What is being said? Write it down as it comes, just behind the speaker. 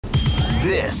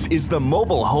This is the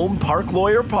Mobile Home Park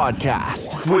Lawyer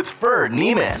Podcast with Ferd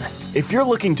Neiman. If you're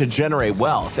looking to generate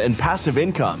wealth and passive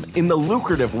income in the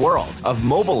lucrative world of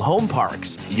mobile home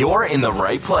parks, you're in the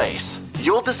right place.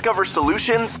 You'll discover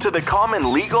solutions to the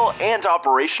common legal and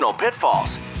operational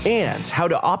pitfalls and how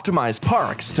to optimize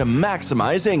parks to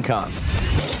maximize income.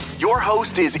 Your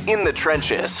host is in the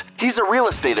trenches. He's a real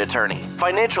estate attorney,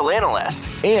 financial analyst,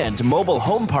 and mobile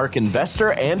home park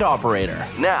investor and operator.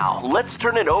 Now, let's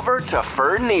turn it over to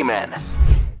Ferd Neiman.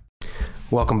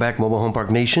 Welcome back, Mobile Home Park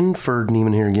Nation. Ferd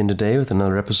Neiman here again today with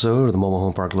another episode of the Mobile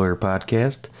Home Park Lawyer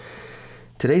Podcast.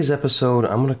 Today's episode,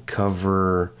 I'm going to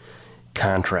cover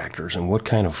contractors and what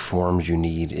kind of forms you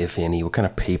need, if any, what kind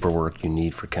of paperwork you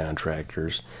need for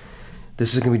contractors.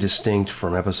 This is going to be distinct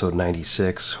from episode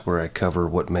 96, where I cover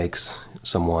what makes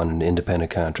someone an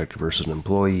independent contractor versus an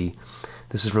employee.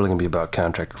 This is really going to be about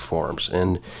contractor forms,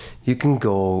 and you can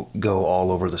go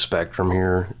all over the spectrum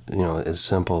here. As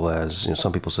simple as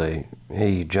some people say,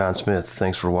 "Hey, John Smith,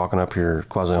 thanks for walking up here,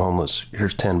 quasi-homeless.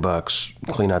 Here's $10,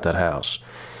 clean out that house."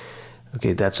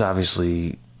 Okay, that's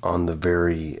obviously on the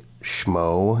very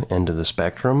schmo end of the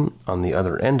spectrum. On the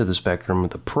other end of the spectrum,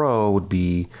 the pro would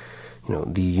be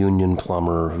the union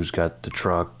plumber who's got the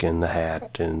truck and the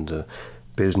hat and the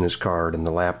business card and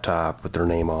the laptop with their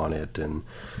name on it, and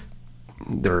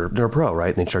they're a pro, right?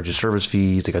 And they charge you service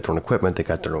fees, they got their own equipment, they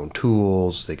got their own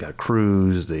tools, they got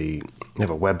crews, they have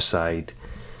a website.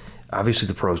 Obviously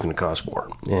the pro is going to cost more,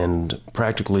 and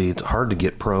practically it's hard to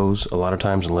get pros a lot of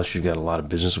times unless you've got a lot of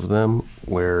business with them,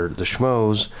 where the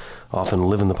schmoes often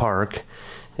live in the park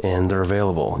and they're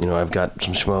available. I've got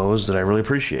some schmoes that I really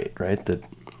appreciate, right? That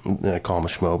I call them a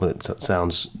schmo, but it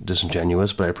sounds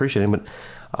disingenuous, but I appreciate him. But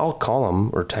I'll call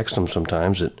him or text him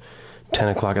sometimes at 10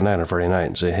 o'clock at night on Friday night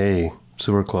and say, "Hey,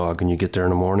 sewer clog, can you get there in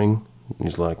the morning?" And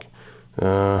he's like,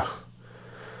 I've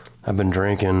been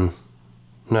drinking.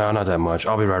 No, not that much.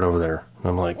 I'll be right over there.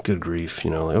 And I'm like, good grief.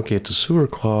 Okay, it's a sewer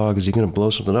clog. Is he going to blow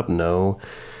something up? No.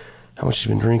 How much has he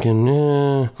been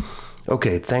drinking?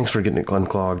 Okay, thanks for getting it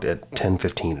unclogged at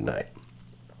 10:15 tonight.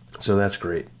 So that's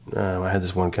great. I had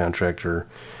this one contractor,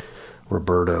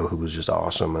 Roberto, who was just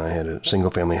awesome, and I had a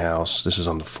single-family house. This is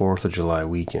on the 4th of July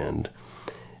weekend.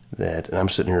 And I'm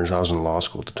sitting here, I was in law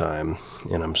school at the time,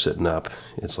 and I'm sitting up.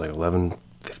 It's like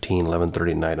 11:15,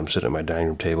 11:30 at night. I'm sitting at my dining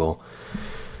room table,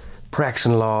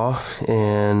 practicing law,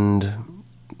 and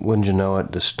wouldn't you know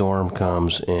it, the storm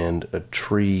comes, and a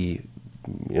tree,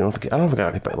 I don't know if it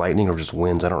got hit by lightning or just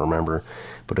winds, I don't remember,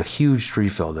 but a huge tree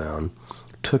fell down,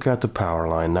 took out the power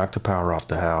line, knocked the power off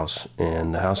the house,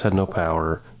 and the house had no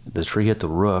power. The tree hit the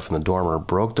roof, and the dormer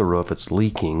broke the roof. It's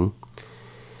leaking.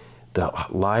 The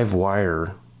live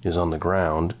wire is on the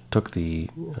ground. Took the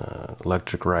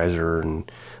electric riser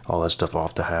and all that stuff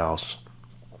off the house.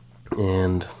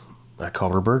 And I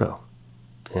called Roberto.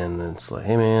 And it's like,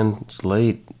 "Hey, man, it's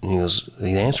late." And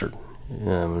he answered.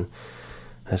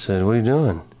 I said, "What are you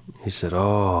doing?" He said,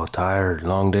 "Oh, tired,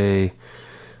 long day.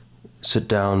 Sit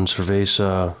down,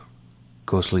 cerveza,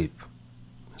 go sleep."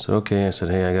 I said, "Okay." I said,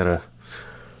 "Hey,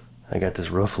 I got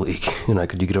this roof leak, and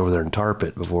could you get over there and tarp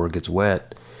it before it gets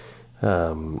wet?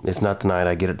 If not tonight,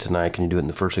 I get it tonight. Can you do it in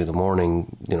the first thing of the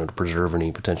morning, to preserve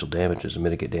any potential damages and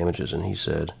mitigate damages?" And he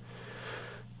said,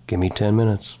 "Give me 10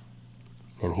 minutes.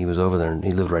 And he was over there, and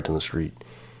he lived right down the street.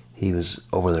 He was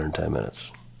over there in 10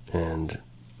 minutes and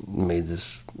made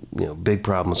this, big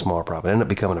problem a small problem. It ended up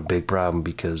becoming a big problem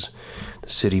because the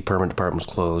city permit department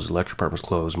was closed, electric department was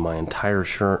closed. My entire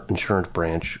insurance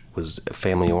branch was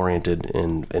family-oriented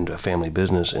and a family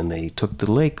business, and they took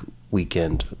the lake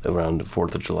weekend around the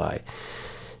 4th of July.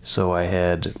 So I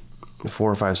had 4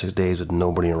 or 5, 6 days with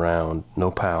nobody around, no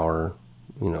power,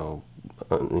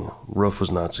 roof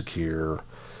was not secure,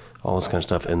 all this kind of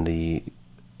stuff, and the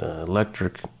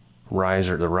electric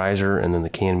riser and then the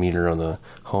can meter on the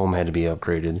home had to be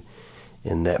upgraded,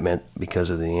 and that meant because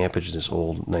of the ampage of this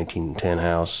old 1910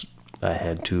 house, I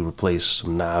had to replace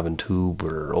some knob and tube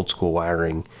or old school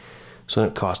wiring. So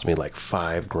it cost me like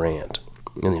 $5,000,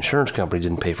 and the insurance company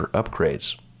didn't pay for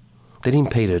upgrades. They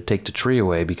didn't pay to take the tree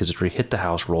away because the tree hit the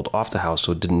house, rolled off the house,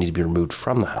 so it didn't need to be removed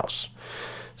from the house.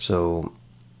 So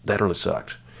that really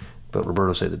sucked. But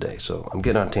Roberto saved the day. So I'm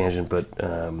getting on a tangent, but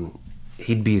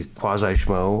he'd be a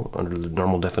quasi-schmo under the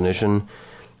normal definition,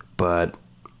 but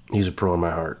he's a pro in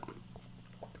my heart.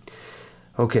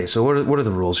 Okay, so what are the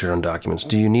rules here on documents?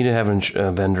 Do you need to have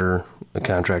a vendor, a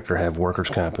contractor, have workers'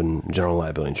 comp and general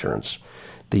liability insurance?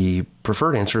 The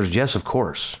preferred answer is yes, of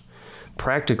course.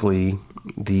 Practically,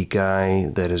 the guy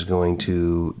that is going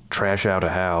to trash out a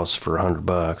house for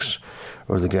 $100,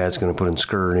 or the guy that's going to put in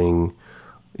skirting,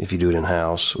 if you do it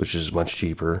in-house, which is much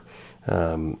cheaper,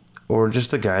 or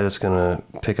just a guy that's going to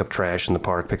pick up trash in the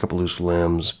park, pick up loose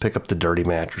limbs, pick up the dirty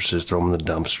mattresses, throw them in the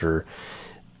dumpster,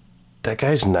 that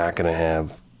guy's not going to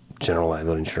have general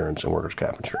liability insurance and workers'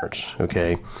 comp insurance,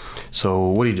 okay? So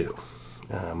what do?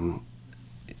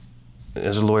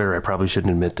 As a lawyer, I probably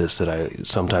shouldn't admit this, that I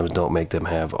sometimes don't make them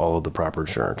have all of the proper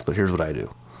insurance, but here's what I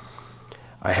do.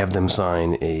 I have them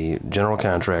sign a general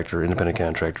contractor, independent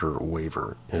contractor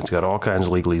waiver, and it's got all kinds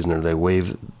of legalese in there. They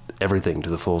waive everything to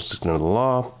the full extent of the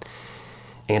law,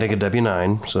 and I get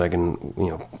W-9, so I can,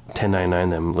 1099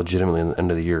 them legitimately at the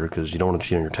end of the year, because you don't want to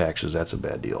cheat on your taxes. That's a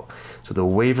bad deal. So the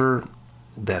waiver,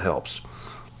 that helps.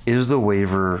 Is the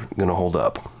waiver going to hold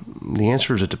up? The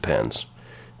answer is it depends.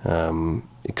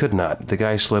 It could not. If the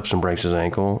guy slips and breaks his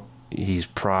ankle, he's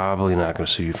probably not going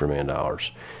to sue you for $1 million.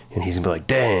 And he's going to be like,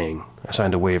 dang, I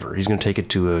signed a waiver. He's going to take it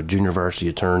to a junior varsity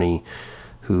attorney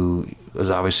who is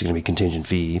obviously going to be contingent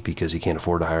fee because he can't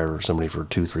afford to hire somebody for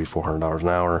 $200, $300, $400 an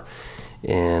hour.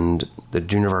 And the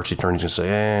junior varsity attorney's going to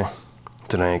say,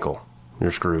 it's an ankle.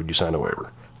 You're screwed. You signed a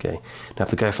waiver. Okay. Now,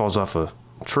 if the guy falls off a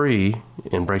tree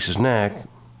and breaks his neck,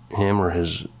 him or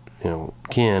his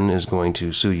kin is going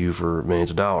to sue you for millions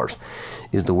of dollars.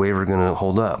 Is the waiver going to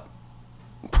hold up?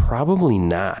 Probably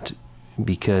not,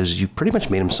 because you pretty much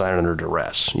made him sign it under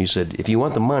duress. You said, if you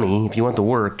want the money, if you want the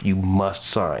work, you must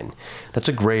sign. That's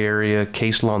a gray area.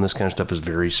 Case law and this kind of stuff is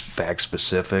very fact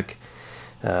specific.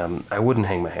 I wouldn't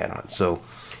hang my hat on it. So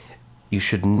you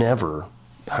should never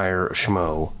hire a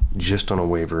schmo just on a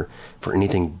waiver for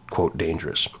anything, quote,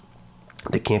 dangerous.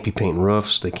 They can't be painting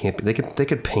roofs. They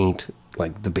could paint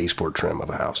like the baseboard trim of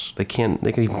a house. They can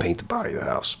even paint the body of the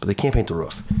house, but they can't paint the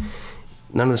roof.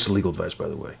 None of this is legal advice, by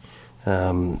the way.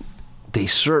 They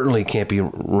certainly can't be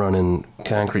running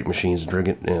concrete machines,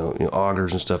 drinking,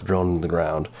 augers and stuff drawn into the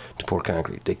ground to pour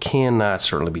concrete. They cannot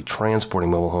certainly be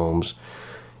transporting mobile homes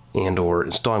and or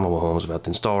installing mobile homes without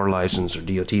the installer license or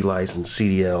DOT license,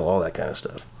 CDL, all that kind of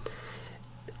stuff.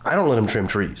 I don't let them trim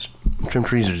trees.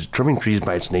 Trimming trees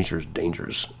by its nature is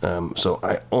dangerous. So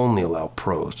I only allow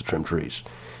pros to trim trees.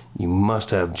 You must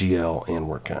have GL and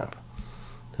work comp.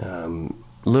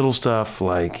 Little stuff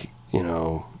like,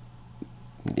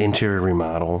 interior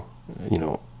remodel,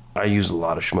 I use a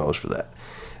lot of schmoes for that.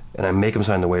 And I make them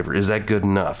sign the waiver. Is that good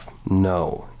enough?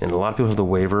 No. And a lot of people have the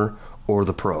waiver or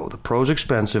the pro. The pro's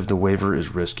expensive, the waiver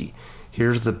is risky.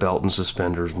 Here's the belt and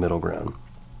suspenders middle ground.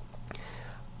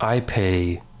 I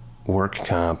pay work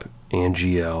comp and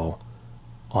GL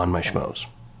on my schmoes.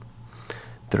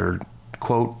 They're,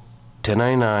 quote,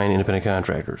 1099 independent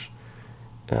contractors.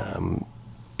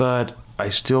 But I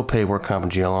still pay work comp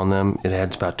and GL on them. It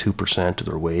adds about 2% to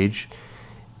their wage,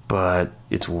 but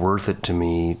it's worth it to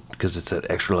me because it's that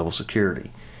extra level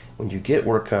security. When you get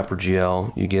work comp or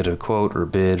GL, you get a quote or a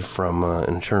bid from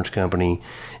an insurance company,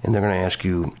 and they're going to ask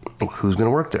you who's going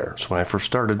to work there. So when I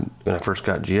first got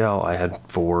GL, I had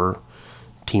 4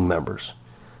 team members.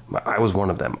 I was one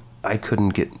of them. I couldn't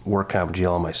get work comp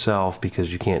GL on myself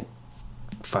because you can't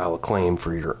file a claim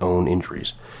for your own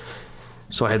injuries.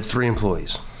 So I had 3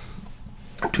 employees,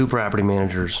 2 property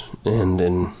managers, and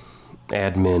an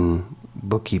admin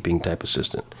bookkeeping type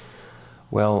assistant.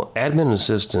 Well, admin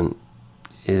assistant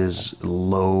is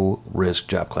low risk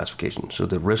job classification, so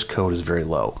the risk code is very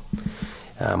low.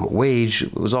 Wage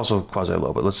was also quasi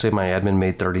low, but let's say my admin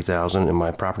made $30,000 and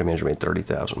my property manager made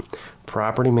 $30,000.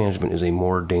 Property management is a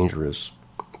more dangerous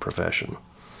profession,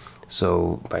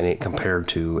 so compared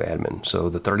to admin. So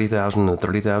the $30,000 and the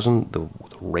 $30,000, the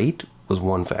rate was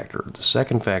one factor. The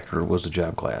second factor was the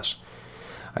job class.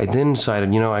 I then decided,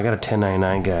 I got a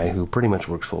 1099 guy who pretty much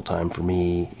works full time for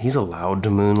me. He's allowed to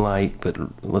moonlight, but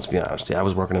let's be honest, I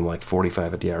was working him like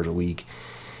 45, 50 hours a week,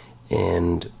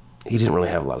 and he didn't really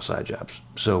have a lot of side jobs.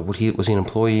 So was he an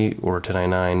employee or a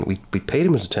 1099? We paid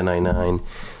him as a 1099,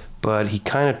 but he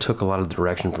kind of took a lot of the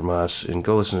direction from us. And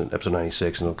go listen to episode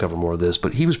 96, and we'll cover more of this.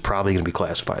 But he was probably going to be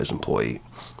classified as an employee.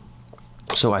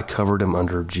 So I covered him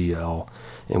under GL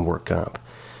and work comp.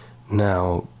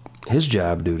 Now, his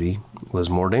job duty was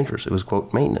more dangerous. It was,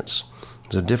 quote, maintenance.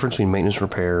 There's a difference between maintenance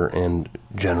repair and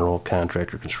general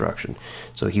contractor construction.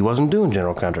 So he wasn't doing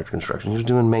general contractor construction. He was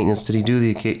doing maintenance. Did he do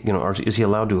or is he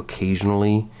allowed to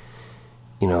occasionally,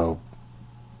 get on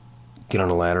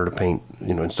a ladder to paint,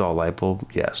 install a light bulb?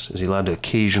 Yes. Is he allowed to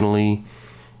occasionally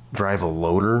drive a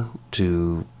loader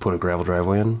to put a gravel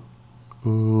driveway in?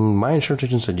 My insurance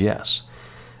agent said yes.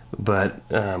 But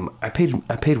I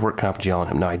paid work comp GL on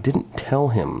him. Now, I didn't tell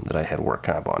him that I had work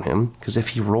comp on him, because if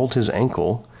he rolled his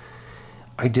ankle,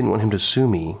 I didn't want him to sue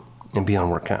me and be on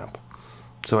work comp.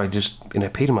 So I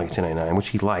paid him like $10.99, which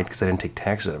he liked because I didn't take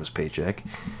taxes out of his paycheck.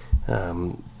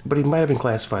 But he might have been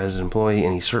classified as an employee,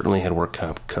 and he certainly had work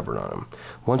comp covered on him.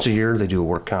 Once a year, they do a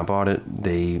work comp audit.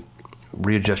 They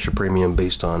readjust your premium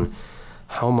based on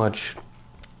how much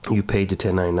you paid to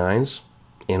 1099s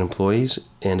and employees.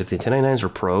 And if the 1099s are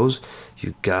pros,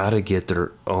 you got to get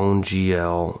their own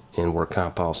GL and work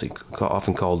comp policy,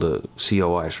 often called a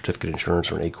COI, certificate of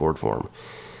insurance, or an ACORD form.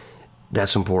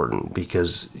 That's important,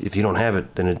 because if you don't have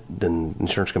it, then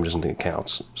insurance company doesn't think it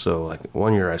counts. So like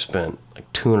one year I spent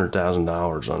like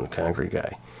 $200,000 on a concrete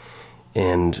guy,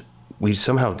 and we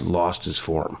somehow lost his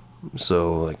form.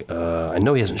 So like I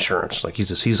know he has insurance. Like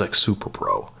he's like super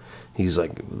pro. He's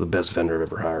like the best vendor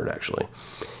I've ever hired, actually.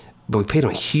 But we paid him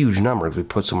a huge number because we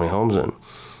put so many homes in.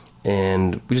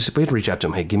 And we had to reach out to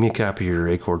him. Hey, give me a copy of your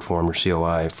ACORD form or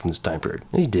COI from this time period.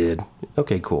 And he did.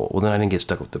 Okay, cool. Well, then I didn't get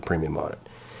stuck with the premium audit.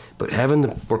 But having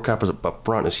the work comp up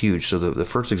front is huge. So the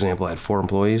first example, I had 4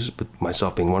 employees, but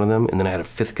myself being one of them. And then I had a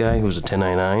 5th guy who was a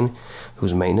 1099, who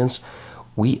was maintenance.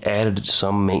 We added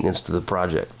some maintenance to the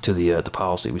project, to the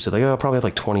policy. We said, like, I'll probably have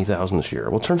like $20,000 this year.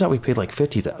 Well, it turns out we paid like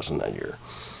 $50,000 that year.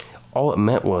 All it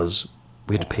meant was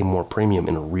we had to pay more premium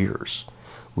in arrears.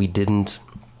 We didn't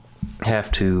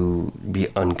have to be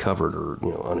uncovered or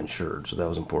uninsured, so that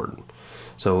was important.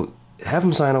 So have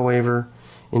them sign a waiver.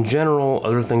 In general,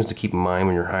 other things to keep in mind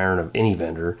when you're hiring of any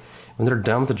vendor, when they're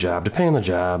done with the job, depending on the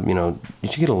job, you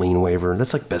should get a lien waiver.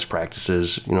 That's like best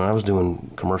practices. I was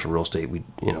doing commercial real estate. We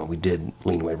did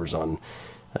lien waivers on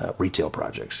retail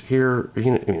projects. Here,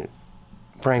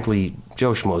 frankly,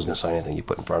 Joe Schmos going to sign anything you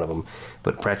put in front of him,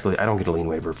 but practically I don't get a lien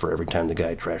waiver for every time the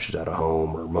guy trashes out a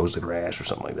home or mows the grass or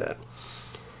something like that.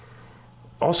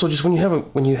 Also, just when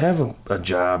you have a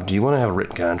job, do you want to have a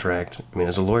written contract? I mean,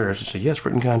 as a lawyer, I should say yes,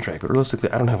 written contract. But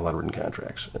realistically, I don't have a lot of written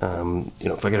contracts.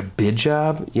 If I got a bid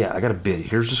job, yeah, I got a bid.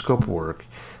 Here's the scope of work.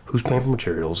 Who's paying for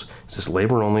materials? Is this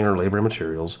labor only or labor and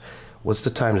materials? What's the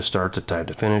time to start, the time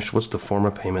to finish? What's the form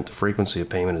of payment, the frequency of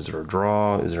payment? Is there a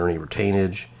draw? Is there any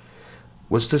retainage?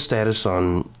 What's the status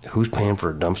on who's paying for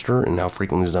a dumpster and how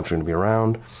frequently is the dumpster going to be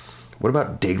around? What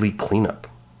about daily cleanup?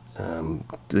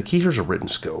 The key here is a written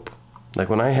scope. Like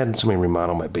when I had somebody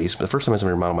remodel my basement, the first time I had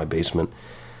somebody remodel my basement,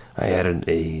 I added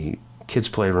a kids'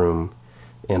 playroom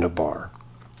and a bar.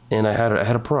 And I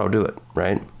had a pro do it,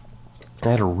 right? I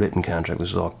had a written contract. This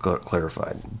is all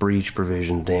clarified. Breach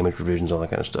provisions, damage provisions, all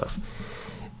that kind of stuff.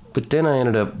 But then I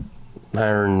ended up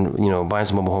hiring, buying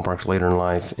some mobile home parks later in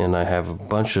life, and I have a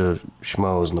bunch of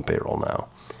schmoes on the payroll now,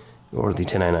 or the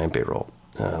 1099 payroll.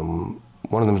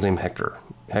 One of them is named Hector.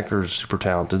 Hector is super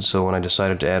talented, so when I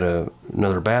decided to add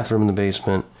another bathroom in the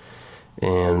basement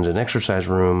and an exercise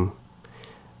room,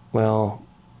 well,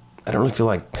 I don't really feel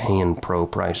like paying pro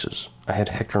prices. I had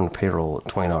Hector on the payroll at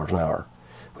 $20 an hour,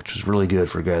 which is really good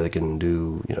for a guy that can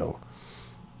do,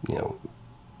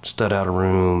 stud out a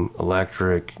room,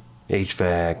 electric,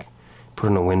 HVAC, put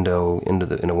in a window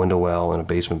in a window well in a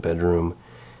basement bedroom,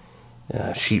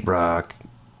 sheetrock,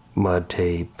 mud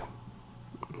tape,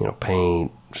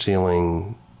 paint,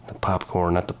 ceiling,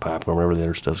 whatever the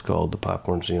other stuff's called, the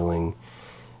popcorn ceiling,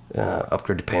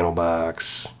 upgrade the panel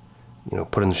box,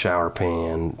 put in the shower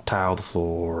pan, tile the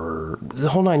floor, the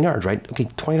whole 9 yards, right? Okay,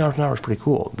 $20 an hour is pretty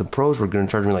cool. The pros were going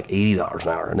to charge me like $80 an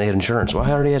hour, and they had insurance. Well,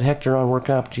 I already had Hector on work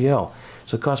comp GL,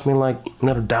 so it cost me like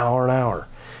another $1 an hour.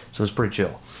 So it's pretty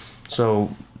chill. So,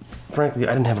 frankly,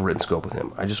 I didn't have a written scope with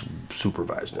him. I just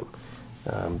supervised him.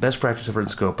 Best practice of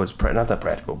written scope, but it's not that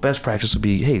practical. Best practice would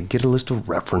be, hey, get a list of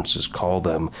references, call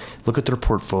them, look at their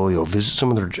portfolio, visit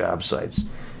some of their job sites.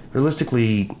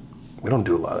 Realistically, we don't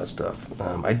do a lot of that stuff.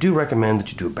 I do recommend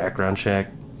that you do a background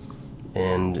check,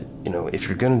 and if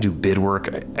you're going to do bid work,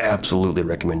 I absolutely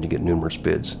recommend you get numerous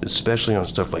bids, especially on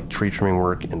stuff like tree trimming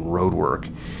work and road work,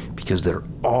 because they're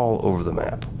all over the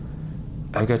map.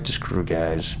 I've got just crew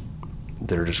guys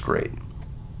that are just great.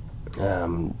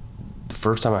 The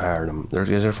first time I hired them,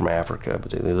 they're from Africa,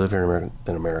 but they live here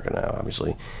in America now,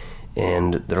 obviously.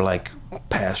 And they're like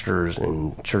pastors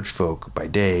and church folk by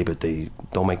day, but they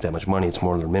don't make that much money. It's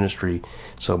more their ministry.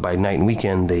 So by night and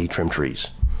weekend, they trim trees.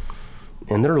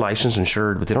 And they're licensed and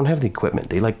insured, but they don't have the equipment.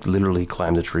 They like literally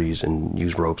climb the trees and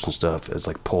use ropes and stuff as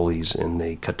like pulleys, and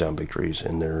they cut down big trees,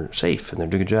 and they're safe and they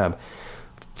do a good job.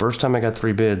 First time I got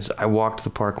 3 bids, I walked the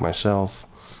park myself,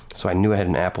 so I knew I had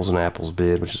an apples and apples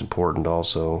bid, which is important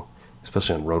also,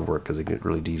 especially on road work because they could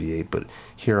really deviate. But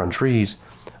here on trees,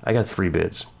 I got 3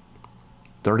 bids.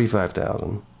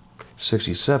 $35,000,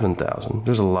 $67,000.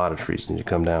 There's a lot of trees that need to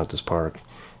come down at this park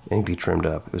and be trimmed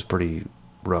up. It was pretty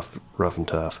rough and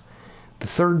tough. The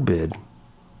third bid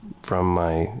from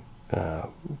my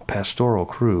pastoral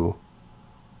crew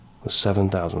was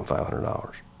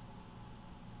 $7,500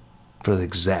 for the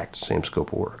exact same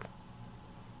scope of work.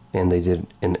 and they did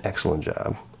an excellent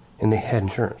job, and they had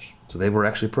insurance. So they were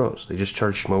actually pros. They just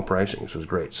charged Schmo pricing, which was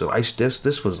great. So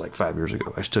this was like 5 years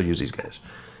ago. I still use these guys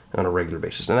on a regular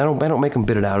basis. And I don't make them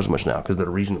bid it out as much now because they're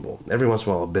reasonable. Every once in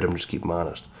a while I'll bid them just to keep them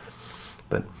honest.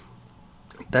 But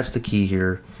that's the key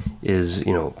here is,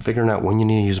 figuring out when you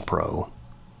need to use a pro.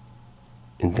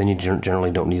 And then you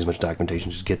generally don't need as much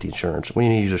documentation, just get the insurance. When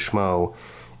you need to use a Schmo,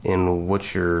 and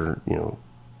what's your,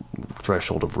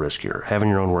 threshold of risk here. Having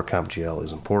your own work comp GL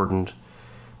is important.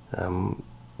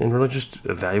 And really just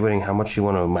evaluating how much you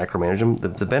want to micromanage them.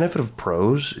 The benefit of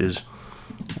pros is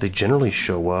they generally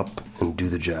show up and do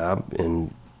the job,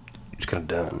 and it's kind of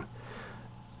done.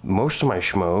 Most of my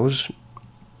Schmos,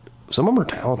 some of them are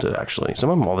talented, actually. Some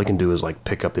of them, all they can do is like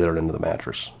pick up the other end of the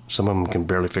mattress. Some of them can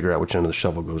barely figure out which end of the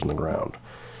shovel goes in the ground.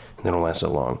 And they don't last that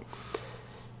long.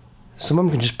 Some of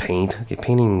them can just paint. Okay,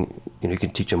 painting, you can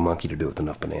teach a monkey to do it with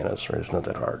enough bananas, right? It's not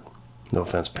that hard. No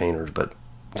offense, painters, but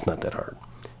it's not that hard.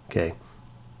 Okay.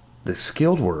 The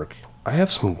skilled work, I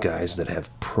have some guys that have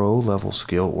pro-level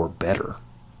skill or better,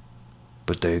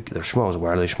 but they're Schmos. Why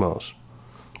are they Schmos?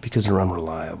 Because they're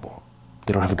unreliable.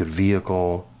 They don't have a good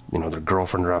vehicle. Their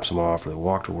girlfriend drops them off, or they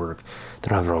walk to work. They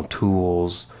don't have their own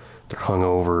tools. They're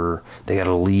hungover. They got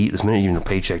to leave. This minute you get their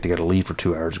paycheck, they got to leave for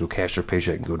 2 hours, go cash their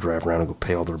paycheck, and go drive around and go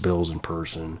pay all their bills in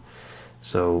person.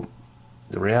 So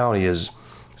the reality is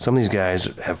some of these guys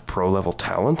have pro-level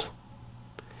talent,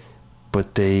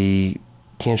 but they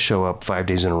can't show up 5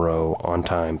 days in a row on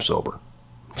time sober.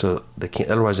 So they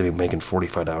can't, otherwise they'd be making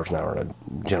 $45 an hour in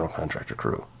a general contractor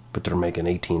crew, but they're making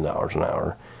 $18 an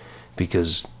hour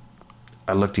because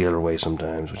I look the other way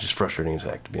sometimes, which is frustrating as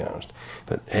heck, to be honest.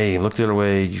 But hey, look the other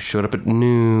way, you showed up at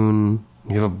noon,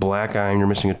 you have a black eye and you're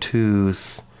missing a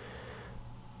tooth.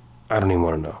 I don't even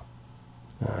want to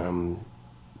know.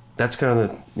 That's kind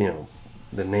of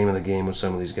the name of the game with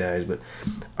some of these guys. But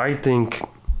I think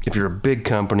if you're a big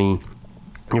company,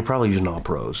 you're probably using all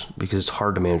pros because it's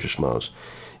hard to manage your Schmos.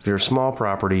 If you're a small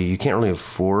property, you can't really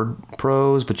afford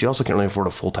pros, but you also can't really afford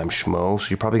a full-time Schmo, so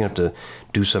you're probably going to have to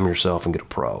do some yourself and get a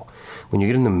pro. When you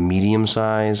get in the medium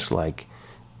size, it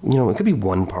could be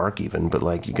one park even, but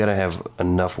you got to have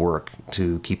enough work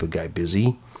to keep a guy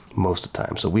busy most of the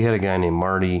time. So we had a guy named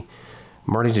Marty.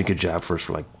 Marty did a good job for us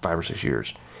for 5 or 6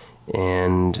 years.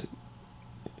 And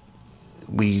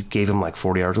we gave him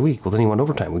 40 hours a week. Well, then he went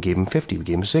overtime. We gave him 50. We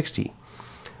gave him 60.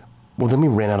 Well, then we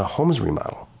ran out of homes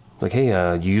remodel. Hey,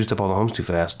 you used up all the homes too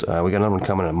fast. We got another one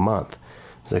coming in a month.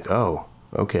 He's like, oh,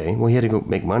 okay. Well, he had to go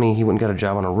make money. He went and got a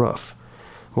job on a roof.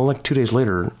 Well, 2 days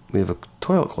later, we have a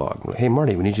toilet clog. Like, hey,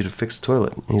 Marty, we need you to fix the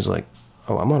toilet. And he's like,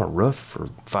 oh, I'm on a roof for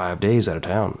 5 days out of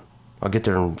town. I'll get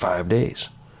there in 5 days.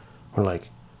 We're like,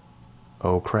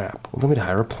 oh, crap. Well, then we'd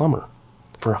hire a plumber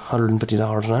for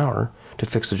 $150 an hour to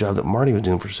fix the job that Marty was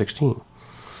doing for 16.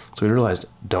 So we realized,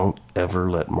 don't ever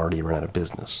let Marty run out of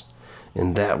business.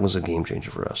 And that was a game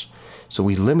changer for us. So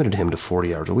we limited him to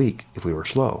 40 hours a week if we were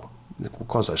slow,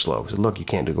 quasi-slow. We said, look, you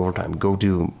can't do overtime. Go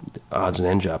do odds and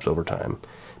end jobs overtime,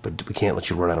 but we can't let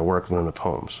you run out of work and run out of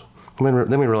homes. And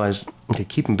then we realized, okay,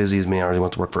 keep him busy as many hours he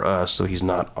wants to work for us so he's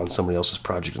not on somebody else's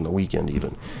project on the weekend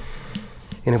even.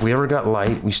 And if we ever got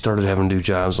light, we started having to do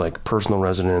jobs like personal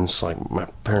residence, like my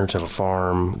parents have a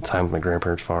farm, at the time my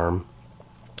grandparents' farm,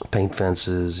 paint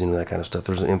fences, that kind of stuff.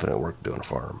 There's an infinite work to do on a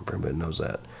farm. Everybody knows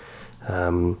that.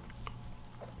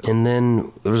 And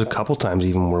then there was a couple times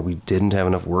even where we didn't have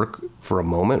enough work for a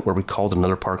moment, where we called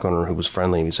another park owner who was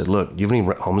friendly and we said, look, do you have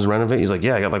any homes to renovate? He's like,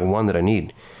 yeah, I got one that I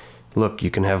need. Look, you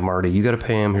can have Marty. You got to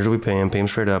pay him. Here's what we pay him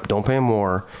straight up. Don't pay him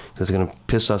more because it's going to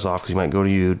piss us off because he might go to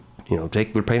you. We're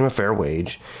paying him a fair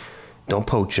wage. Don't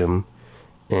poach him.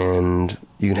 And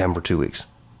you can have him for 2 weeks.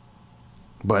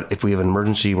 But if we have an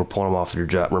emergency, we're pulling him off your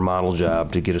job, remodel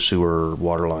job to get a sewer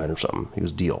water line or something. It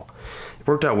was deal. It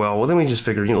worked out well. Well, then we just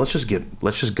figured, let's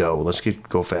just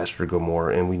go faster, go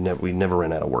more, and we never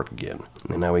ran out of work again.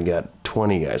 And now we got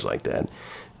 20 guys like that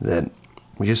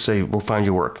we just say, we'll find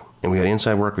you work. And we got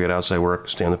inside work, we got outside work,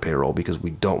 stay on the payroll because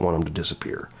we don't want them to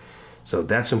disappear. So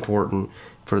that's important.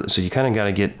 So you kind of got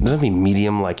to get, it doesn't have to be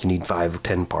medium like you need 5 or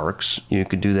 10 parks. You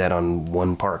could do that on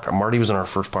one park. Marty was on our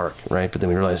first park, right? But then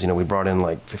we realized, we brought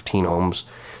in 15 homes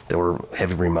that were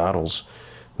heavy remodels,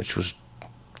 which was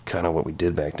kind of what we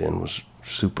did back then, was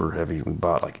super heavy. We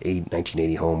bought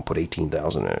 1980 home, put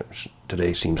 18,000 in it, which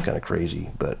today seems kind of crazy,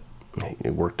 but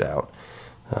it worked out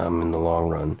in the long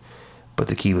run. But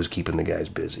the key was keeping the guys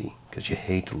busy because you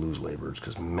hate to lose laborers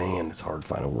because, man, it's hard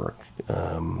finding work.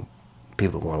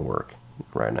 People that want to work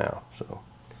right now. So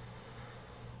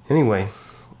anyway,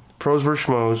 pros versus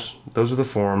schmos, those are the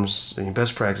forms. And your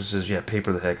best practices,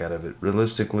 paper the heck out of it.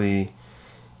 Realistically,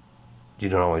 you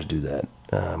don't always do that.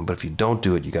 But if you don't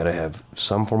do it, you got to have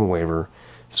some form of waiver,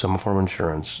 some form of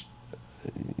insurance.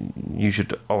 You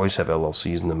should always have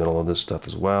LLCs in the middle of this stuff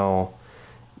as well.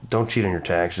 Don't cheat on your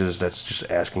taxes. That's just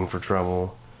asking for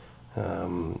trouble.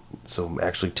 So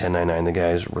actually 1099 the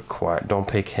guys require, don't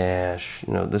pay cash.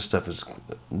 This stuff is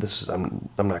I'm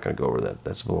not going to go over that.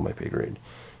 That's below my pay grade.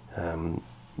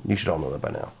 You should all know that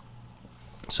by now.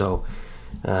 So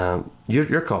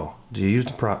your call. Do you use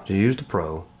the Pro? Do you use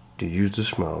the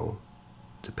Schmo?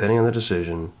 Depending on the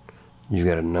decision, you've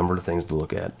got a number of things to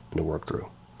look at and to work through.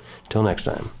 Till next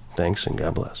time, thanks and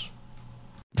God bless.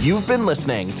 You've been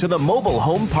listening to the Mobile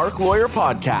Home Park Lawyer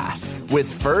Podcast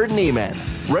with Ferd Neiman.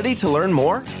 Ready to learn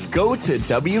more? Go to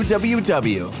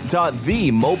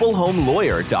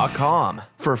www.themobilehomelawyer.com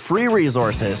for free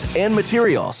resources and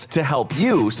materials to help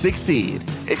you succeed.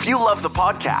 If you love the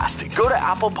podcast, go to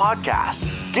Apple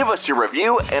Podcasts, give us your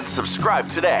review, and subscribe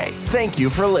today. Thank you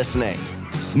for listening.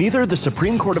 Neither the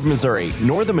Supreme Court of Missouri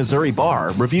nor the Missouri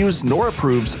Bar reviews nor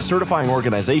approves certifying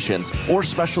organizations or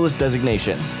specialist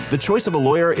designations. The choice of a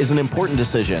lawyer is an important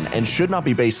decision and should not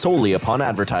be based solely upon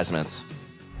advertisements.